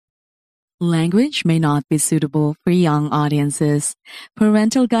Language may not be suitable for young audiences.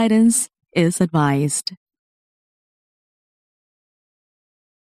 Parental guidance is advised.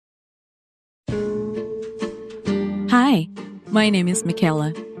 Hi, my name is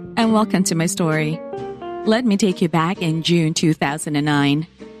Mekhaela, and welcome to my story. Let me take you back in June 2009.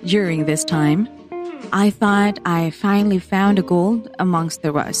 During this time, I thought I finally found a gold amongst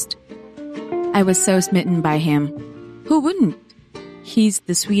the rust. I was so smitten by him. Who wouldn't? He's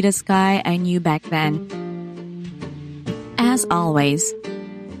the sweetest guy I knew back then. As always,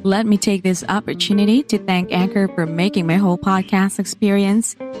 let me take this opportunity to thank Anchor for making my whole podcast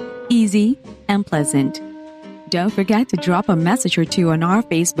experience easy and pleasant. Don't forget to drop a message or two on our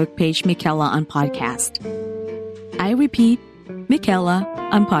Facebook page, Mekhaela on Podcast. I repeat, Mekhaela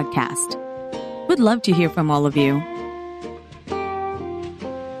on Podcast. Would love to hear from all of you.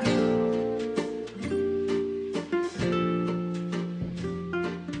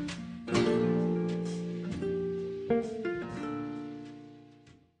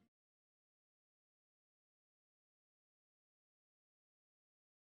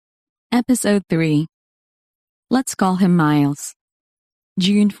 Episode 3. Let's call him Miles.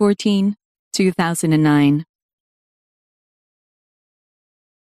 June 14, 2009.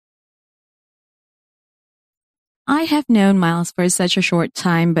 I have known Miles for such a short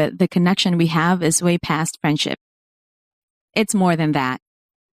time, but the connection we have is way past friendship. It's more than that.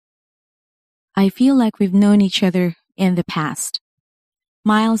 I feel like we've known each other in the past.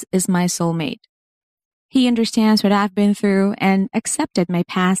 Miles is my soulmate. He understands what I've been through and accepted my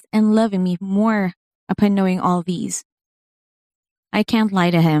past and loving me more upon knowing all these. I can't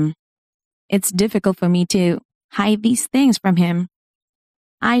lie to him. It's difficult for me to hide these things from him.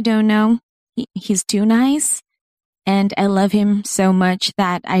 I don't know. He's too nice, and I love him so much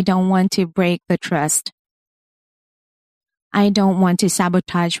that I don't want to break the trust. I don't want to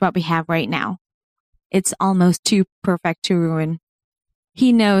sabotage what we have right now. It's almost too perfect to ruin.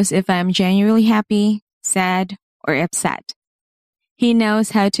 He knows if I'm genuinely happy, sad, or upset. He knows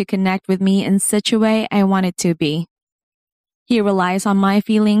how to connect with me in such a way I want it to be. He relies on my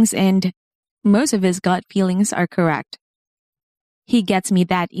feelings, and most of his gut feelings are correct. He gets me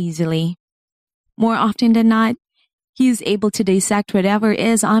that easily. More often than not, he's able to dissect whatever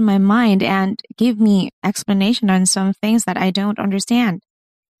is on my mind and give me explanation on some things that I don't understand.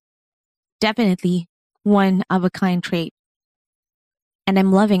 Definitely one of a kind trait. And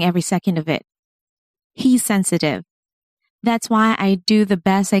I'm loving every second of it. He's sensitive. That's why I do the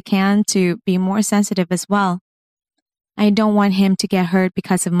best I can to be more sensitive as well. I don't want him to get hurt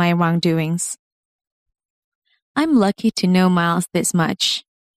because of my wrongdoings. I'm lucky to know Miles this much.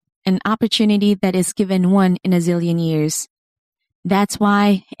 An opportunity that is given one in a zillion years. That's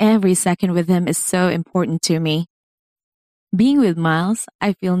why every second with him is so important to me. Being with Miles,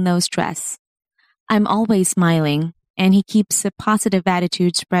 I feel no stress. I'm always smiling, and he keeps a positive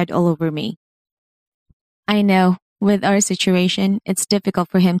attitude spread all over me. I know, with our situation, it's difficult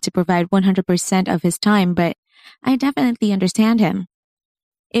for him to provide 100% of his time, but I definitely understand him.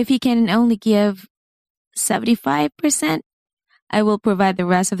 If he can only give 75%, I will provide the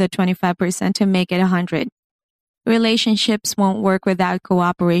rest of the 25% to make it 100. Relationships won't work without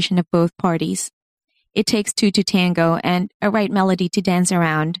cooperation of both parties. It takes two to tango and a right melody to dance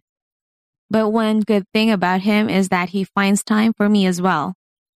around. But one good thing about him is that he finds time for me as well.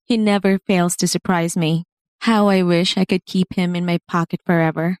 He never fails to surprise me. How I wish I could keep him in my pocket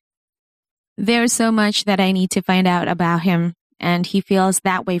forever. There's so much that I need to find out about him, and he feels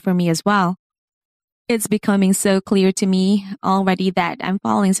that way for me as well. It's becoming so clear to me already that I'm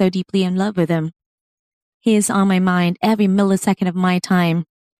falling so deeply in love with him. He is on my mind every millisecond of my time.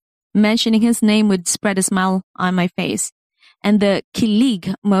 Mentioning his name would spread a smile on my face, and the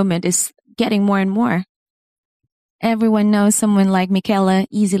kilig moment is getting more and more. Everyone knows someone like Mekhaela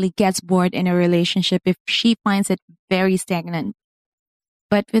easily gets bored in a relationship if she finds it very stagnant.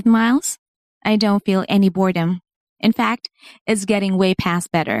 But with Miles, I don't feel any boredom. In fact, it's getting way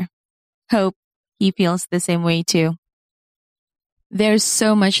past better. Hope he feels the same way too. There's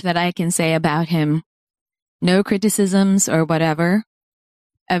so much that I can say about him. No criticisms or whatever.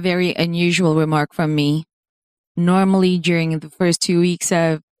 A very unusual remark from me. Normally, during the first 2 weeks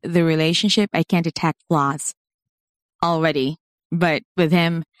of the relationship, I can detect flaws. Already. But with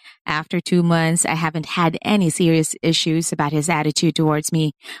him, after 2 months, I haven't had any serious issues about his attitude towards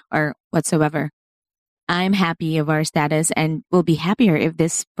me or whatsoever. I'm happy of our status and will be happier if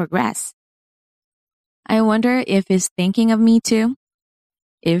this progresses. I wonder if he's thinking of me too.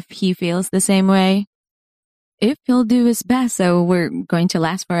 If he feels the same way. If he'll do his best so we're going to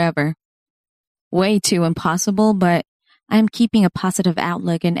last forever. Way too impossible, but I'm keeping a positive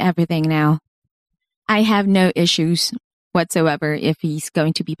outlook in everything now. I have no issues whatsoever if he's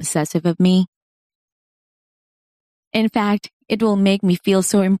going to be possessive of me. In fact, it will make me feel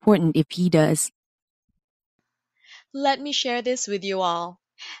so important if he does. Let me share this with you all.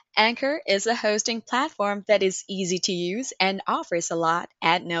 Anchor is a hosting platform that is easy to use and offers a lot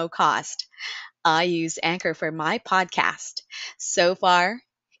at no cost. I use Anchor for my podcast. So far,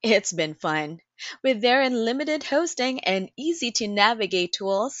 it's been fun. With their unlimited hosting and easy to navigate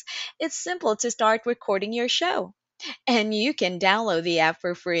tools, it's simple to start recording your show. And you can download the app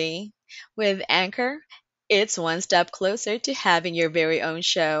for free. With Anchor, it's one step closer to having your very own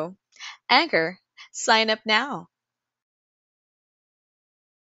show. Anchor, sign up now.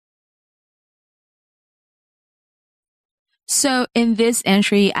 So in this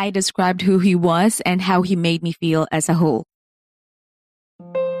entry, I described who he was and how he made me feel as a whole.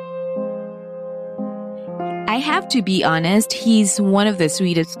 I have to be honest, he's one of the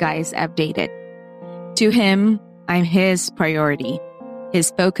sweetest guys I've dated. To him, I'm his priority.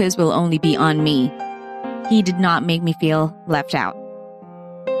 His focus will only be on me. He did not make me feel left out.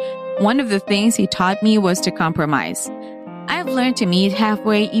 One of the things he taught me was to compromise. I've learned to meet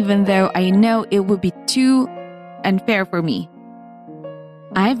halfway even though I know it would be too unfair for me.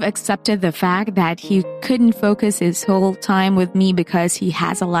 I've accepted the fact that he couldn't focus his whole time with me because he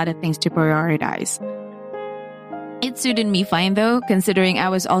has a lot of things to prioritize. It suited me fine though, considering I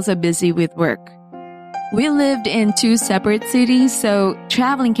was also busy with work. We lived in two separate cities, so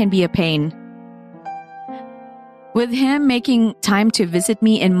traveling can be a pain. With him making time to visit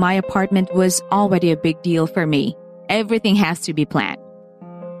me in my apartment was already a big deal for me. Everything has to be planned.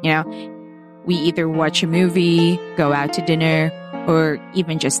 We either watch a movie, go out to dinner, or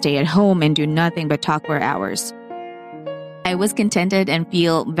even just stay at home and do nothing but talk for hours. I was contented and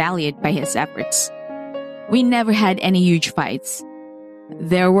feel valued by his efforts. We never had any huge fights.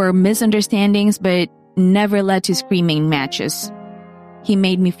 There were misunderstandings, but never led to screaming matches. He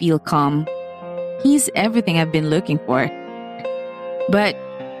made me feel calm. He's everything I've been looking for. But,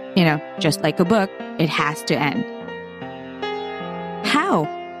 just like a book, it has to end. How?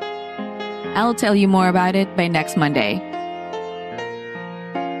 I'll tell you more about it by next Monday.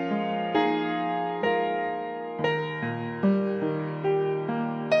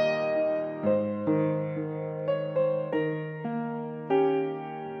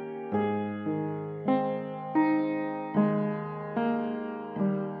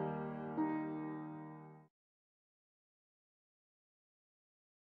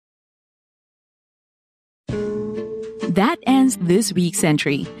 That ends this week's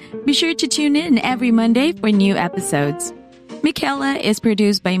entry. Be sure to tune in every Monday for new episodes. Mekhaela is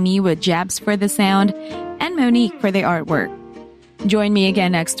produced by me with Jabs for the sound and Monique for the artwork. Join me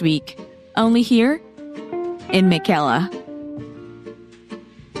again next week, only here in Mekhaela.